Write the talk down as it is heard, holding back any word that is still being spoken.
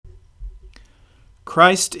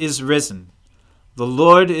Christ is risen. The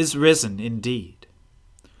Lord is risen indeed.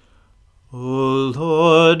 O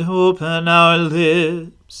Lord, open our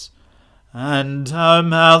lips, and our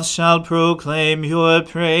mouth shall proclaim your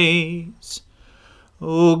praise.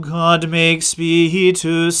 O God, make speed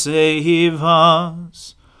to save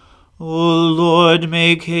us. O Lord,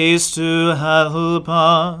 make haste to help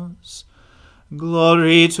us.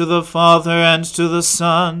 Glory to the Father, and to the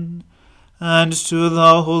Son, and to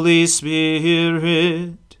the Holy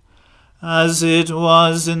Spirit, as it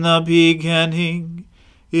was in the beginning,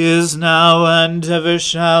 is now, and ever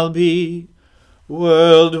shall be,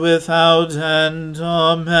 world without end.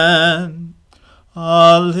 Amen.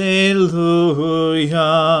 Alleluia.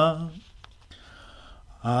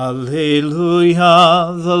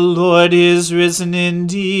 Alleluia. The Lord is risen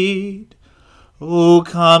indeed. O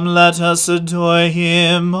come, let us adore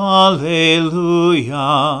him.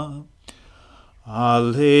 Alleluia.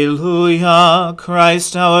 Alleluia.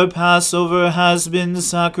 Christ our Passover has been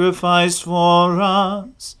sacrificed for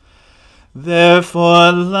us.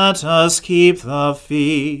 Therefore let us keep the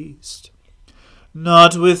feast.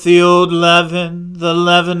 Not with the old leaven, the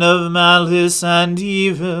leaven of malice and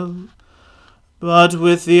evil, but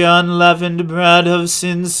with the unleavened bread of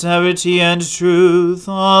sincerity and truth.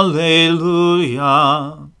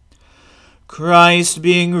 Alleluia. Christ,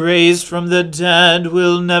 being raised from the dead,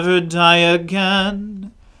 will never die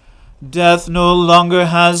again. Death no longer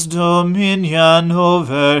has dominion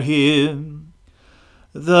over him.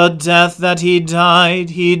 The death that he died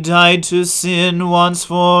to sin once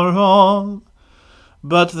for all.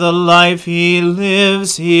 But the life he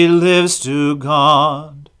lives to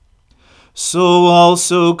God. So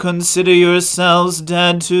also consider yourselves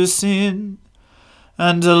dead to sin,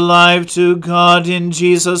 and alive to God in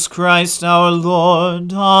Jesus Christ our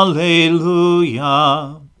Lord.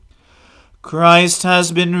 Alleluia. Christ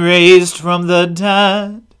has been raised from the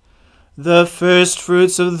dead, the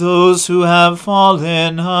firstfruits of those who have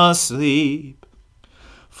fallen asleep.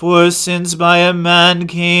 For since by a man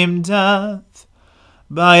came death,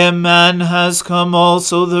 by a man has come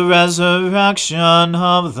also the resurrection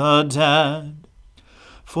of the dead.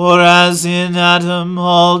 For as in Adam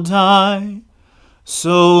all die,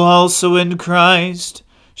 so also in Christ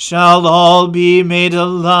shall all be made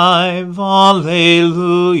alive.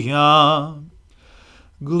 Alleluia.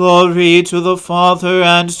 Glory to the Father,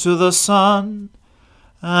 and to the Son,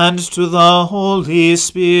 and to the Holy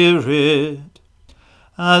Spirit,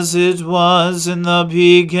 as it was in the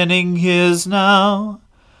beginning, is now,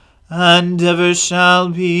 and ever shall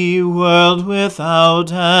be, world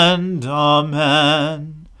without end.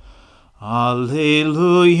 Amen.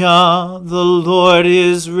 Alleluia. The Lord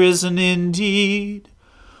is risen indeed.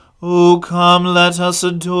 O come, let us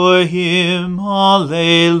adore him.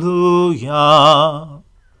 Alleluia.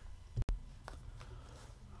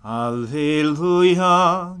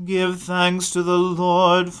 Alleluia. Give thanks to the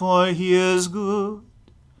Lord, for he is good,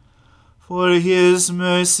 for his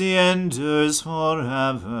mercy endures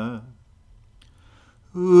forever.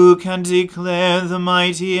 Who can declare the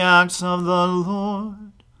mighty acts of the Lord,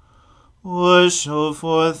 or show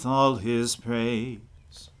forth all his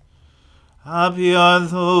praise? Happy are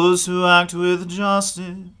those who act with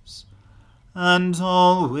justice, and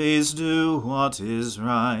always do what is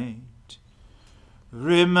right.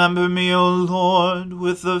 Remember me, O Lord,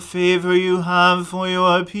 with the favor you have for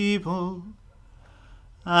your people,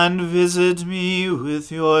 and visit me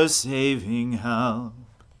with your saving help,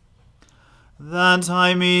 that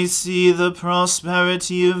I may see the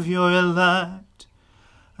prosperity of your elect,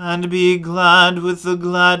 and be glad with the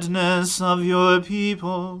gladness of your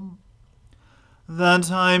people, that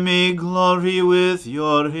I may glory with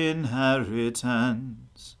your inheritance.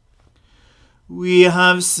 We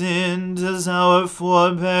have sinned as our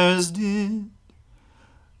forebears did.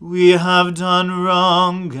 We have done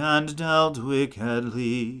wrong and dealt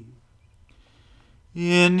wickedly.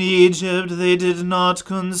 In Egypt they did not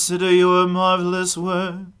consider your marvelous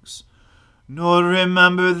works, nor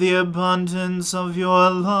remember the abundance of your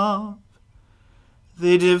love.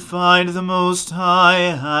 They defied the Most High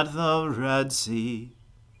at the Red Sea.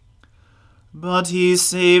 But he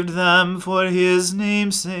saved them for his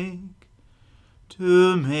name's sake,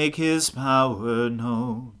 to make his power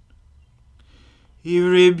known. He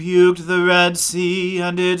rebuked the Red Sea,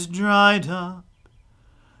 and it dried up,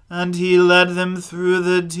 and he led them through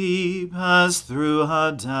the deep as through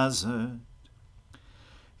a desert.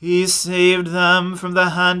 He saved them from the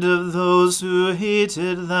hand of those who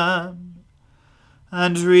hated them,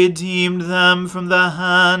 and redeemed them from the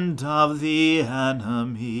hand of the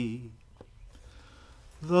enemy.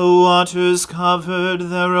 The waters covered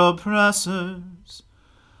their oppressors,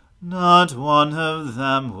 not one of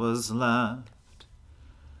them was left.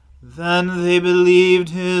 Then they believed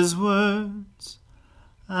his words,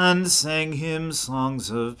 and sang him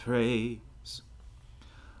songs of praise.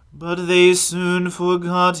 But they soon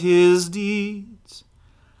forgot his deeds,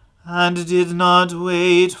 and did not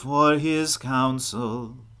wait for his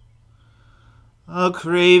counsel. A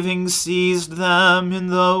craving seized them in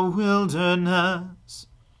the wilderness,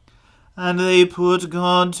 and they put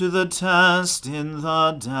God to the test in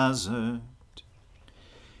the desert.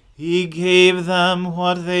 He gave them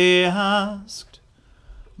what they asked,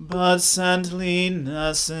 but sent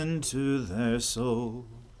leanness into their soul.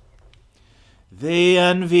 They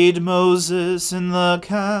envied Moses in the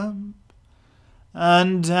camp,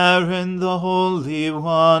 and Aaron the Holy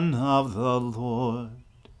One of the Lord.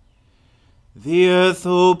 The earth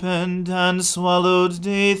opened and swallowed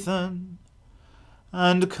Dathan,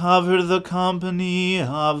 and covered the company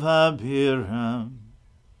of Abiram.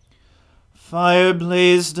 Fire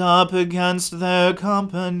blazed up against their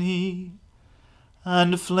company,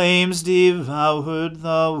 and flames devoured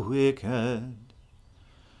the wicked.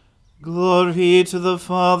 Glory to the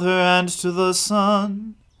Father, and to the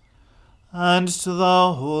Son, and to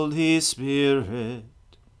the Holy Spirit,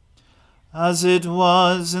 as it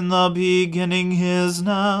was in the beginning, is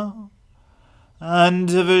now, and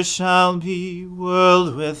ever shall be,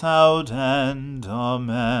 world without end.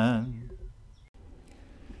 Amen.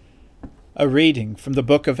 A reading from the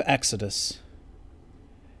book of Exodus.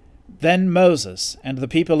 Then Moses and the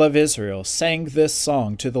people of Israel sang this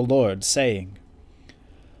song to the Lord, saying,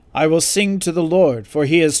 I will sing to the Lord, for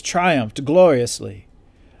he has triumphed gloriously.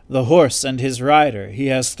 The horse and his rider he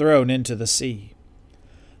has thrown into the sea.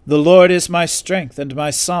 The Lord is my strength and my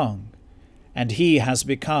song, and he has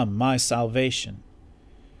become my salvation.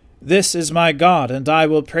 This is my God, and I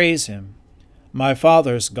will praise him, my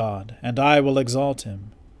father's God, and I will exalt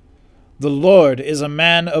him. The Lord is a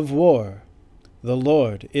man of war. The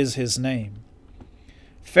Lord is his name.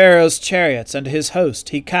 Pharaoh's chariots and his host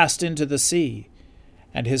he cast into the sea,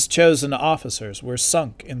 and his chosen officers were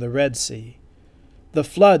sunk in the Red Sea. The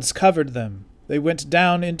floods covered them. They went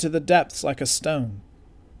down into the depths like a stone.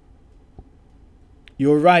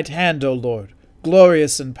 Your right hand, O Lord,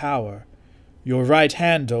 glorious in power. Your right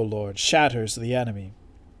hand, O Lord, shatters the enemy.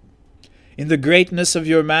 In the greatness of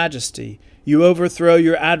your majesty, you overthrow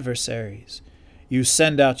your adversaries. You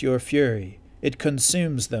send out your fury. It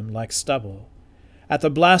consumes them like stubble. At the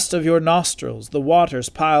blast of your nostrils, the waters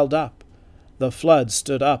piled up. The floods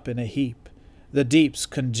stood up in a heap. The deeps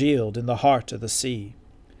congealed in the heart of the sea.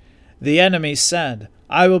 The enemy said,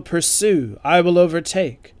 I will pursue, I will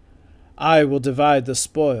overtake. I will divide the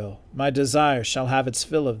spoil. My desire shall have its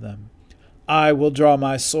fill of them. I will draw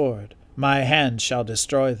my sword. My hand shall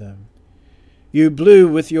destroy them. You blew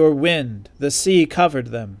with your wind. The sea covered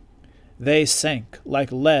them. They sank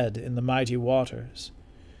like lead in the mighty waters.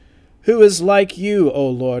 Who is like you, O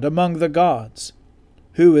Lord, among the gods?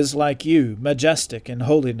 Who is like you, majestic in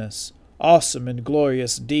holiness, awesome in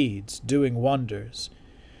glorious deeds, doing wonders?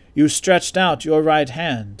 You stretched out your right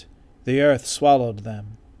hand. The earth swallowed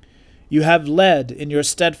them. You have led in your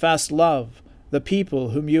steadfast love the people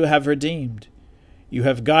whom you have redeemed. You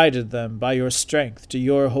have guided them by your strength to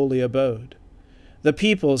your holy abode. The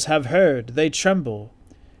peoples have heard, they tremble.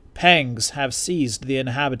 Pangs have seized the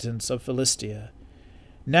inhabitants of Philistia.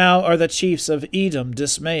 Now are the chiefs of Edom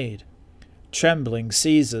dismayed. Trembling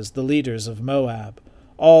seizes the leaders of Moab.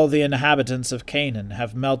 All the inhabitants of Canaan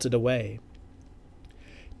have melted away.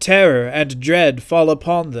 Terror and dread fall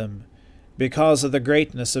upon them. Because of the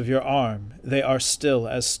greatness of your arm, they are still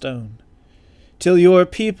as stone. Till your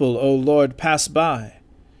people, O Lord, pass by.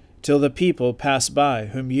 Till the people pass by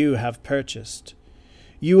whom you have purchased.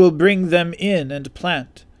 You will bring them in and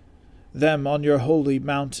plant them on your holy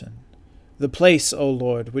mountain, the place, O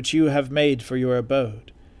Lord, which you have made for your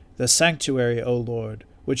abode, the sanctuary, O Lord,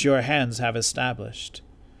 which your hands have established.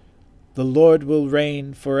 The Lord will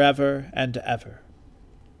reign forever and ever.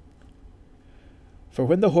 For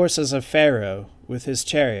when the horses of Pharaoh, with his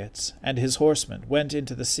chariots and his horsemen, went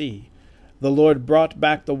into the sea, the Lord brought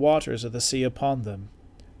back the waters of the sea upon them.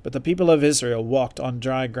 But the people of Israel walked on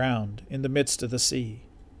dry ground in the midst of the sea.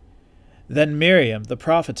 Then Miriam the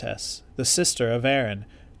prophetess, the sister of Aaron,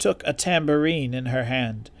 took a tambourine in her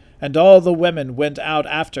hand, and all the women went out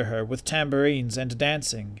after her with tambourines and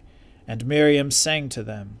dancing. And Miriam sang to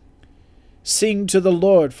them, Sing to the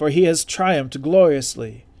Lord, for he has triumphed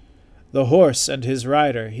gloriously. The horse and his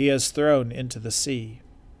rider he has thrown into the sea.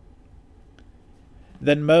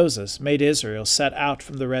 Then Moses made Israel set out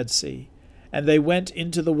from the Red Sea, and they went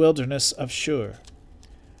into the wilderness of Shur.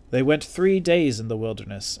 They went 3 days in the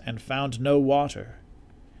wilderness, and found no water.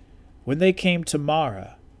 When they came to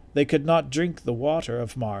Marah, they could not drink the water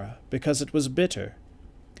of Marah, because it was bitter.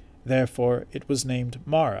 Therefore it was named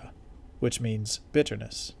Marah, which means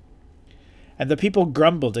bitterness. And the people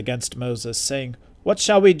grumbled against Moses, saying, What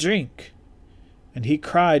shall we drink? And he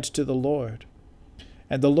cried to the Lord.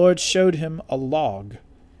 And the Lord showed him a log,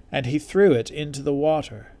 and he threw it into the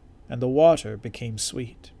water, and the water became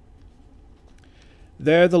sweet.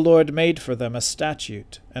 There the Lord made for them a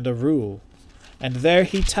statute and a rule, and there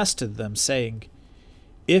he tested them, saying,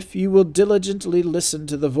 If you will diligently listen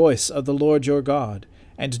to the voice of the Lord your God,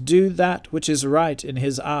 and do that which is right in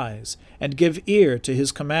his eyes, and give ear to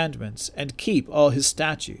his commandments, and keep all his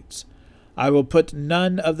statutes, I will put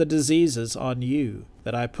none of the diseases on you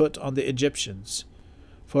that I put on the Egyptians,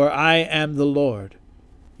 for I am the Lord,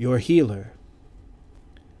 your healer.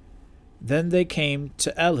 Then they came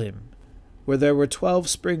to Elim, where there were 12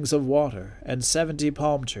 springs of water, and 70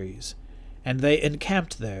 palm trees, and they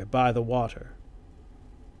encamped there by the water.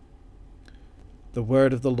 The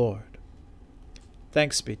word of the Lord.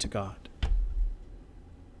 Thanks be to God.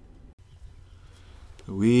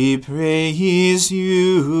 We praise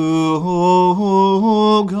you,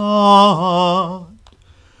 O God.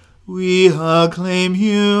 We acclaim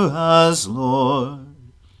you as Lord.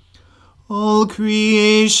 All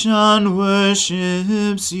creation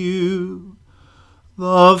worships you,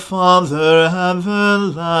 the Father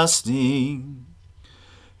everlasting.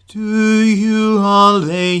 To you all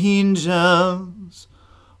angels,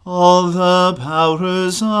 all the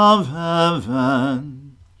powers of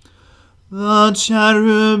heaven, the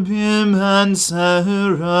cherubim and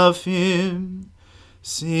seraphim,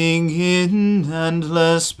 sing in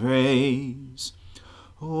endless praise.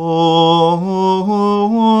 Holy,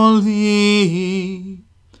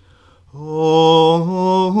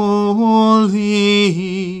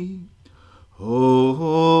 holy, holy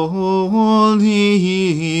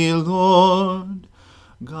Lord,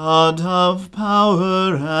 God of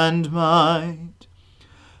power and might.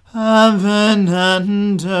 Heaven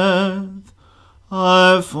and earth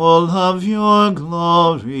are full of your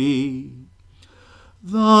glory.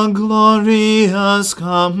 The glorious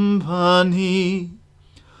company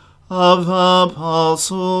of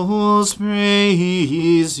apostles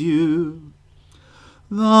praise you.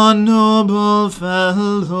 The noble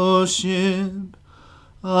fellowship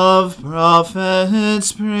of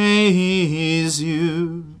prophets praise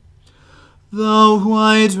you. The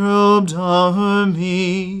white-robed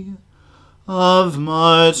army of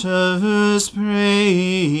martyrs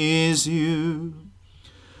praise you.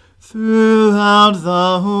 Throughout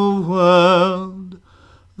the world,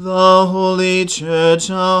 the Holy Church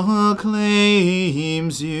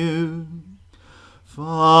acclaims you.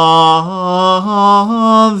 Father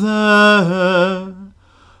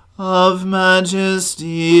of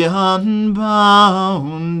majesty unbounded,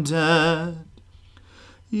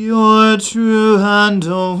 your true and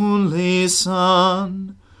only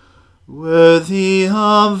Son, worthy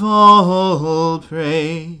of all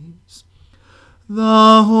praise,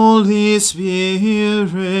 the Holy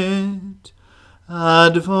Spirit,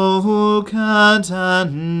 advocate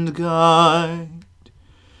and guide.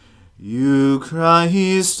 You,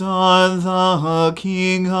 Christ, are the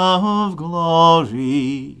King of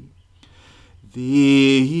glory,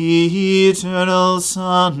 the eternal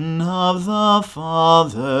Son of the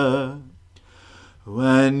Father.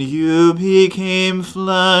 When you became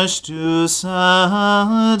flesh to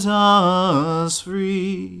set us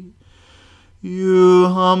free, you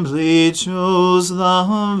humbly chose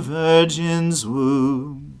the Virgin's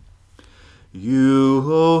womb. You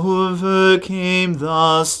overcame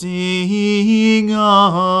the sting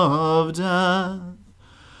of death,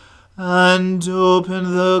 and opened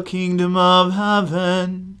the kingdom of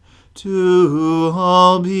heaven to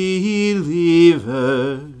all believers.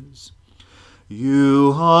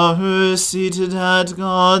 You are seated at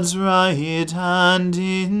God's right hand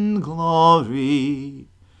in glory.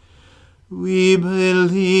 We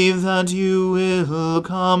believe that you will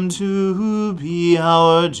come to be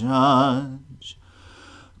our judge.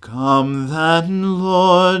 Come then,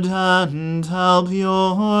 Lord, and help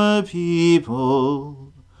your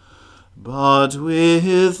people, but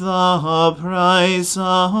with the price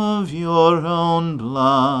of your own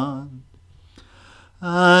blood,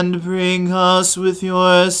 and bring us with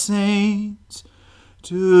your saints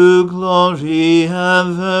to glory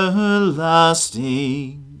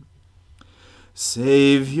everlasting.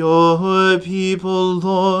 Save your people,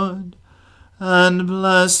 Lord, and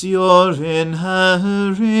bless your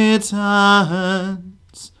inheritance.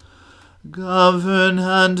 Govern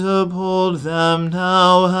and uphold them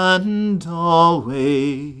now and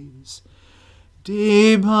always.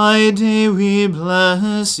 Day by day we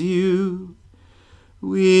bless you.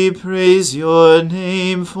 We praise your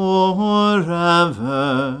name forever.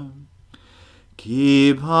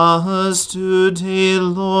 Keep us today,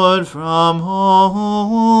 Lord, from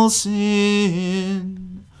all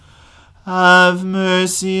sin. Have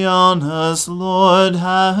mercy on us, Lord,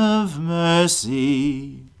 have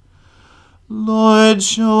mercy. Lord,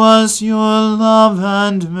 show us your love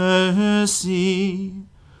and mercy.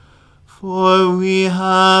 For we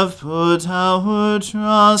have put our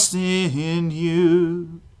trust in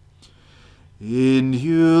you. In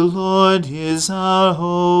you, Lord, is our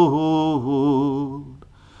hope.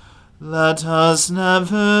 Let us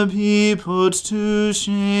never be put to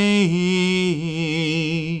shame.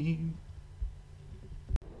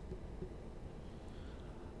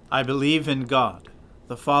 I believe in God,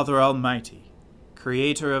 the Father Almighty,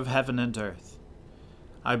 creator of heaven and earth.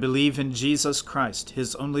 I believe in Jesus Christ,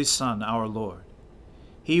 his only Son, our Lord.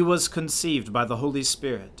 He was conceived by the Holy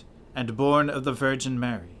Spirit and born of the Virgin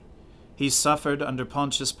Mary. He suffered under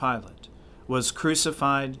Pontius Pilate, was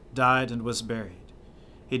crucified, died, and was buried.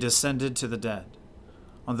 He descended to the dead.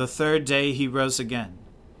 On the third day he rose again.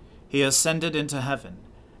 He ascended into heaven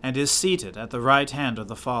and is seated at the right hand of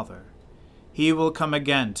the Father. He will come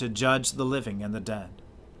again to judge the living and the dead.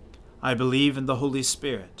 I believe in the Holy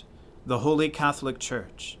Spirit, the Holy Catholic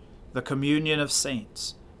Church, the communion of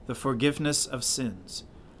saints, the forgiveness of sins,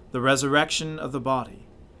 the resurrection of the body,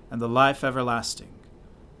 and the life everlasting.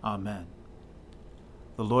 Amen.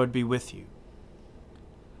 The Lord be with you.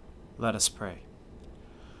 Let us pray.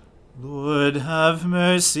 Lord, have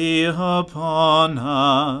mercy upon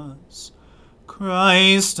us.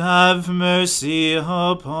 Christ, have mercy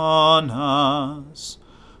upon us.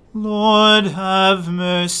 Lord, have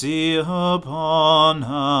mercy upon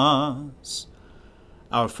us.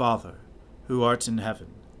 Our Father, who art in heaven,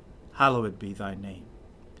 hallowed be thy name.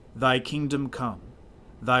 Thy kingdom come,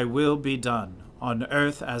 thy will be done, on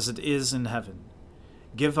earth as it is in heaven.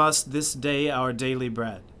 Give us this day our daily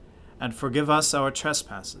bread, and forgive us our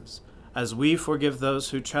trespasses, as we forgive those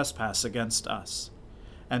who trespass against us.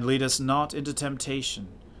 And lead us not into temptation,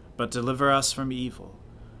 but deliver us from evil.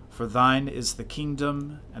 For thine is the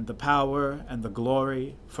kingdom, and the power, and the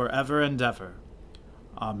glory, forever and ever.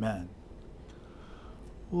 Amen.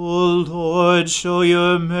 O Lord, show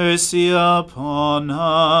your mercy upon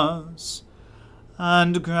us,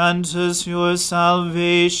 and grant us your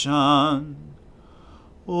salvation.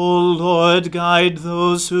 O Lord, guide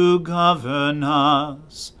those who govern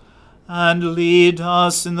us, and lead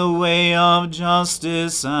us in the way of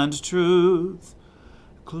justice and truth.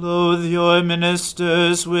 Clothe your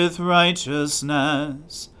ministers with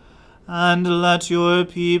righteousness, and let your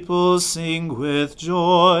people sing with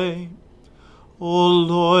joy. O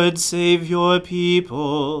Lord, save your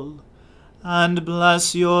people, and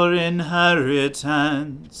bless your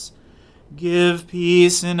inheritance. Give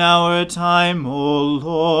peace in our time, O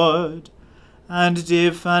Lord, and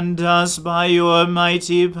defend us by your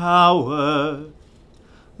mighty power.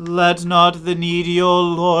 Let not the needy, O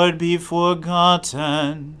Lord, be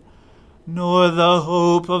forgotten, nor the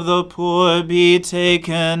hope of the poor be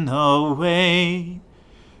taken away.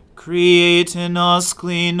 Create in us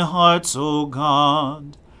clean hearts, O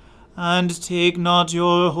God, and take not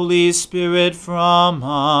your Holy Spirit from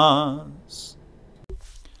us.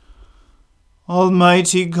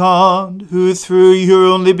 Almighty God, who through your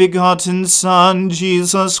only begotten Son,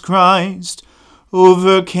 Jesus Christ,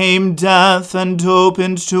 overcame death and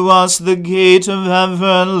opened to us the gate of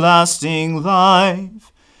everlasting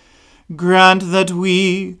life, grant that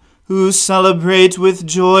we, who celebrate with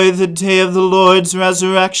joy the day of the Lord's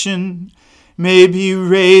resurrection, may be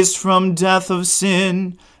raised from death of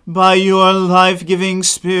sin by your life-giving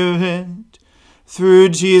Spirit, through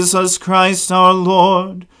Jesus Christ our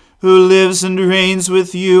Lord, who lives and reigns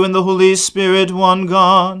with you in the Holy Spirit, one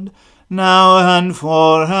God, now and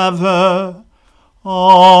forever.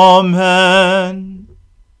 Amen.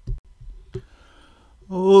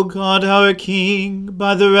 O God, our King,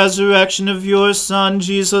 by the resurrection of your Son,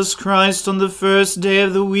 Jesus Christ, on the first day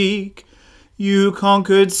of the week, you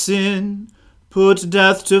conquered sin, put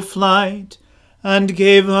death to flight, and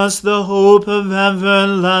gave us the hope of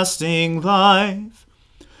everlasting life.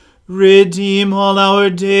 Redeem all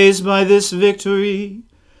our days by this victory.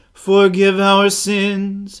 Forgive our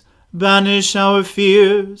sins, banish our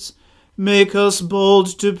fears, make us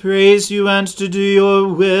bold to praise you and to do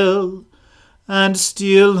your will, and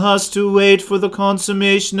steel us to wait for the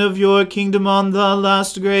consummation of your kingdom on the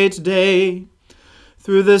last great day.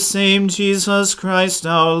 Through the same Jesus Christ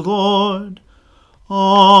our Lord.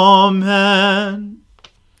 Amen.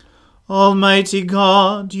 Almighty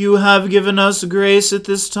God, you have given us grace at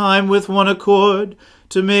this time with one accord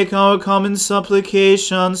to make our common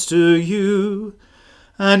supplications to you.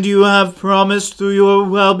 And you have promised through your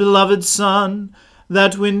well-beloved Son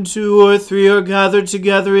that when 2 or 3 are gathered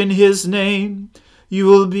together in his name, you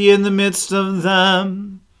will be in the midst of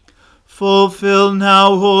them. Fulfill now,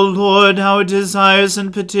 O Lord, our desires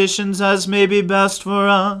and petitions as may be best for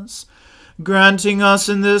us, granting us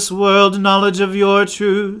in this world knowledge of your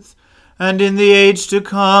truth, and in the age to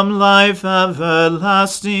come life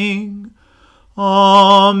everlasting.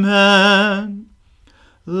 Amen.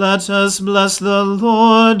 Let us bless the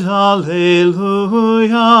Lord. Alleluia.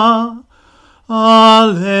 Alleluia.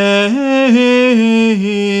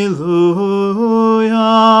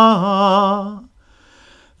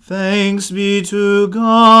 Thanks be to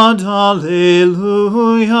God. Alleluia.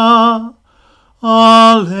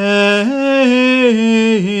 Alleluia.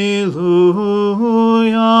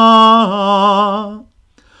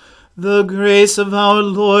 The grace of our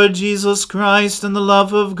Lord Jesus Christ and the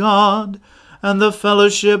love of God and the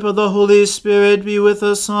fellowship of the Holy Spirit be with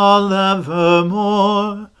us all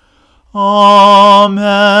evermore. Amen.